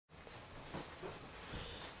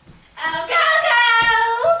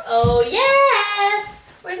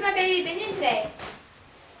baby Binion today?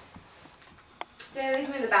 Did I leave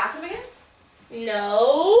him in the bathroom again?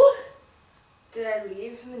 No. Did I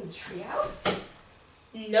leave him in the treehouse?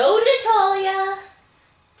 No, Natalia.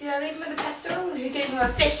 Did I leave him at the pet store when we were getting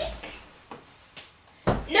him fishing?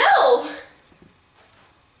 No.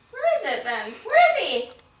 Where is it then? Where is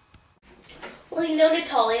he? Well, you know,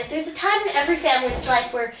 Natalia, there's a time in every family's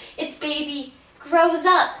life where its baby grows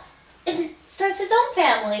up and starts his own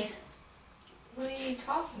family. What are you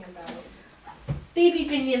talking about? Baby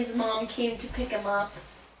Binion's mom came to pick him up.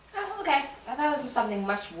 Oh, okay. I thought it was something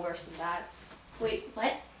much worse than that. Wait,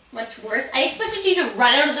 what? Much worse? I expected you to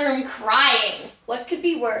run out of the room crying. What could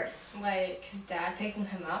be worse? Like his dad picking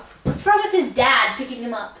him up? What's wrong with his dad picking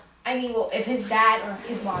him up? I mean, well, if his dad or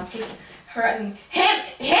his mom picked her, I mean,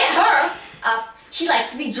 hit her up, she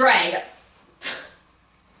likes to be dragged.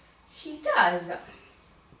 She does.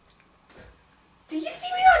 Do you see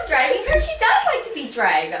me not dragging her? She does like to be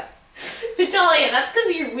dragged. Natalia, that's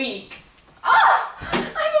because you're weak. Oh, I'm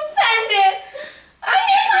offended. I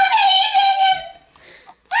need my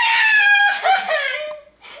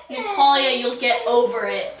baby. Natalia, you'll get over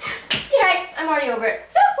it. You're right, I'm already over it.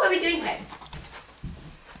 So, what are we doing today?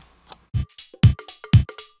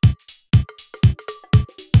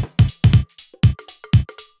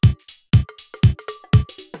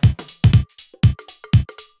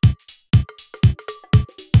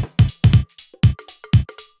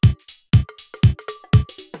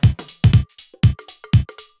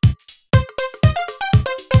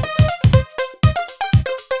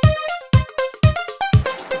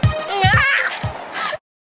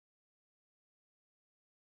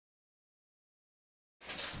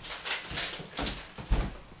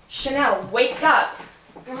 Chanel, wake up!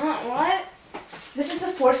 What? This is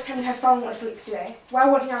the fourth time you have fallen asleep today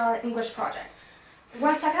while working on our English project.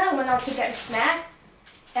 1 second, I went out to get a snack,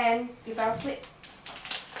 and you fell asleep.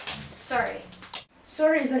 Sorry.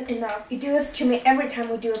 Sorry isn't enough. You do this to me every time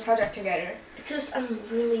we do a project together. It's just I'm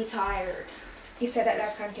really tired. You said that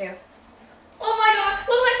last time too. Oh my god,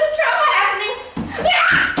 looks like some drama happening!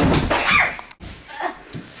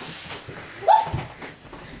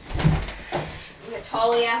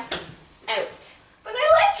 Natalia, out. But I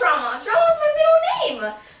like drama. Drama is my middle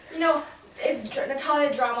name. You know, it's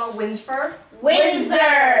Natalia Drama Windsor.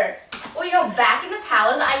 Windsor! Well, you know, back in the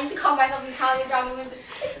palace, I used to call myself Natalia Drama Windsor.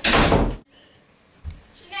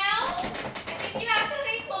 Chanel, I think you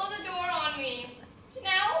accidentally closed the door on me.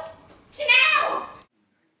 Chanel? Chanel!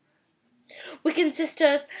 Wicked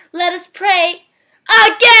sisters, let us pray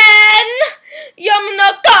again!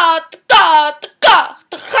 Yamna kat kat kat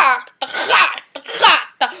kat kat kat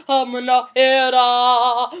hamna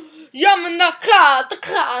era Yamna kat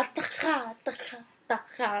kat kat kat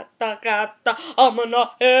kat kat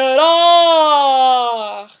hamna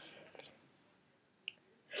era.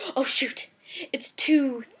 Oh shoot, it's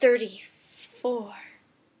 2:34.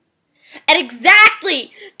 At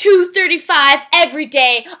exactly 2:35 every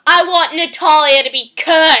day, I want Natalia to be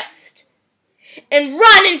cursed and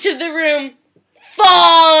run into the room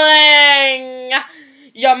falling.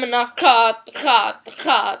 Yamana kat kat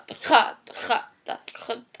kat kat kat kat.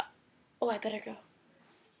 Oh, I better go.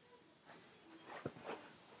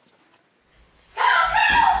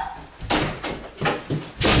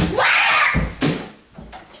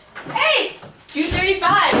 Hey,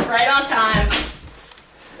 2:35, right on time.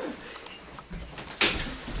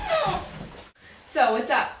 So,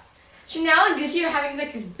 what's up? Chanel and Gucci are having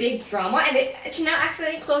like this big drama, and Chanel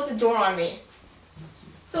accidentally closed the door on me.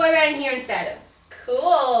 So I ran in here instead.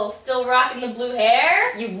 Cool. Still rocking the blue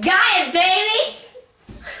hair? You got it, baby!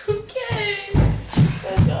 Okay.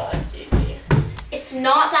 Oh god, Gigi. It's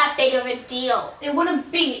not that big of a deal. It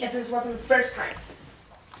wouldn't be if this wasn't the first time.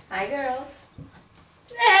 Hi, girls.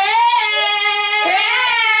 Hey!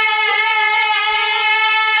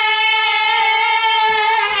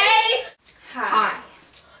 Hi.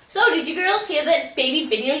 So, did you girls hear that baby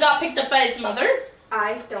Binion got picked up by its mother?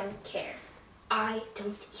 I don't care. I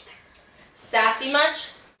don't either. Sassy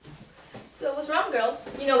much? So what's wrong, girls?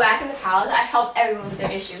 You know, back in the palace, I helped everyone with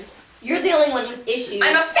their issues. You're the only one with issues.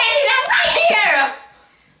 I'm offended. I'm right here!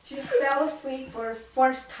 She fell asleep for the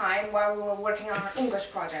first time while we were working on our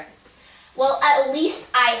English project. Well, at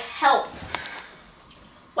least I helped.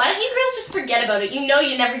 Why don't you girls just forget about it? You know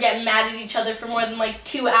you never get mad at each other for more than like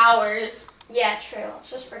 2 hours. Yeah, true. Let's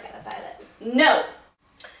just forget about it. No.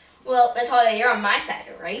 Well, Natalia, you're on my side,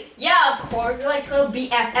 right? Yeah, of course. You're like total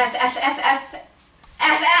BFF.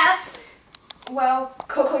 Well,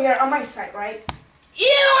 Coco, you're on my side, right? You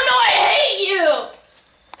don't know I hate you!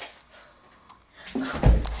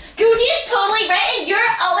 Gucci is totally right and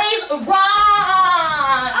you're always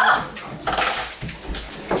wrong!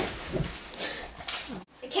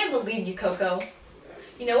 Coco.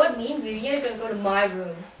 You know what? Me and Vivian are gonna go to my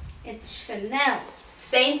room. It's Chanel.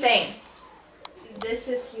 Same thing. This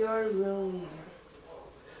is your room.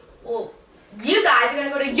 Well, you guys are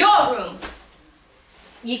gonna go to your room.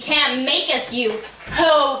 You can't make us, you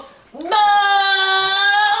Ho! Mo!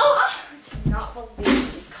 Not believe you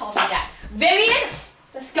just called me that. Vivian,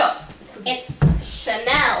 let's go. It's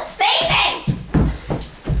Chanel. Same thing!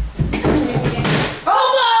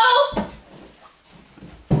 Hobo!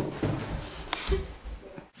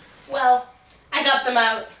 Well, I got them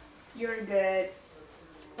out. You're good.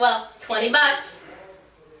 Well, $20.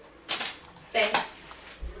 Thanks.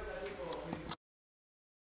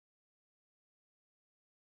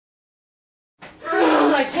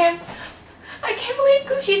 I can't believe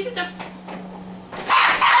Gucci's such a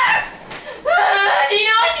bastard! Do you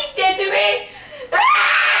know what she did to me?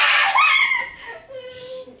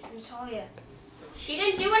 Natalia, she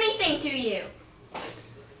didn't do anything to you.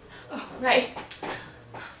 Oh, right. I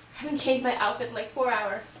haven't changed my outfit in like 4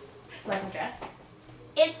 hours. Like my dress.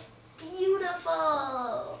 It's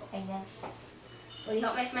beautiful. Will you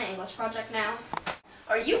help me with my English project now?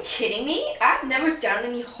 Are you kidding me? I've never done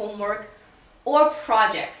any homework or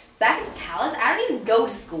projects. Back in the palace, I don't even go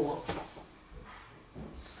to school.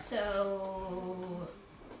 So,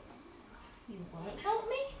 you won't help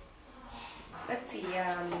me? Let's see,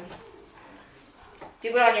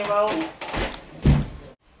 do it on your own.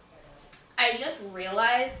 I just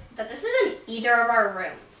realized that this isn't either of our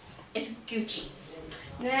rooms. It's Gucci's.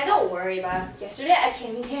 Nah, don't worry about it. Yesterday, I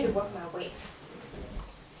came in here to work my weights.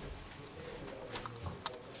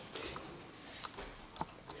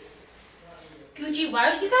 Gucci, why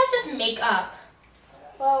don't you guys just make up?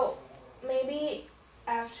 Well, maybe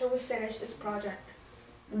after we finish this project.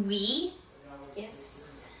 We?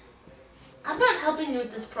 Yes. I'm not helping you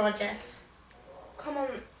with this project. Come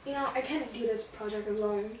on, I can't do this project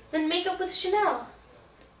alone. Then make up with Chanel.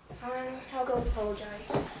 Fine, I'll go apologize.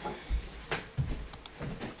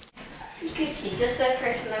 Gucci, just the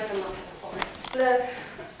person I've been looking for. Look,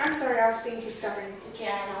 I'm sorry I was being too stubborn.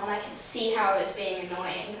 Yeah, I know, and I can see how it was being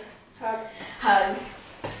annoying. Hug.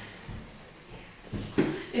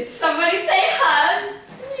 Did somebody say hug?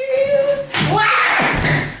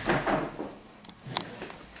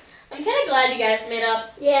 I'm kind of glad you guys made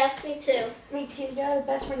up. Yeah, me too. Me too, you're the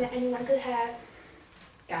best friend that anyone could have.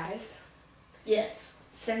 Guys, Yes.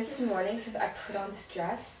 since this morning, since I put on this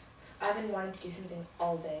dress, I've been wanting to do something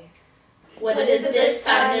all day. What is it this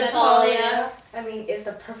time, Natalia? I mean, it's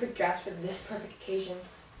the perfect dress for this perfect occasion.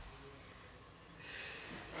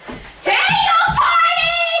 Tango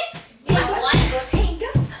party! Tango what? Tango,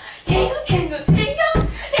 tango, tango, tango,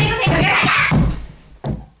 tango, tango, tango.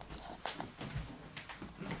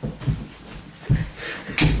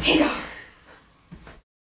 Tango.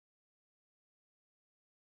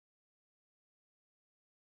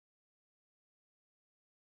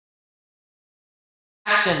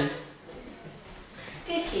 Action.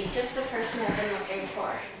 Gucci, just the person I've been looking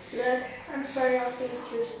for. Look, I'm sorry I was being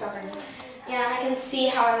too stubborn. Yeah, and I can see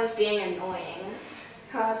how I was being annoying.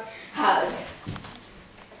 Hug. Hug.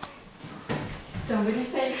 Somebody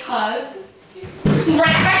say hugs. Right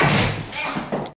back.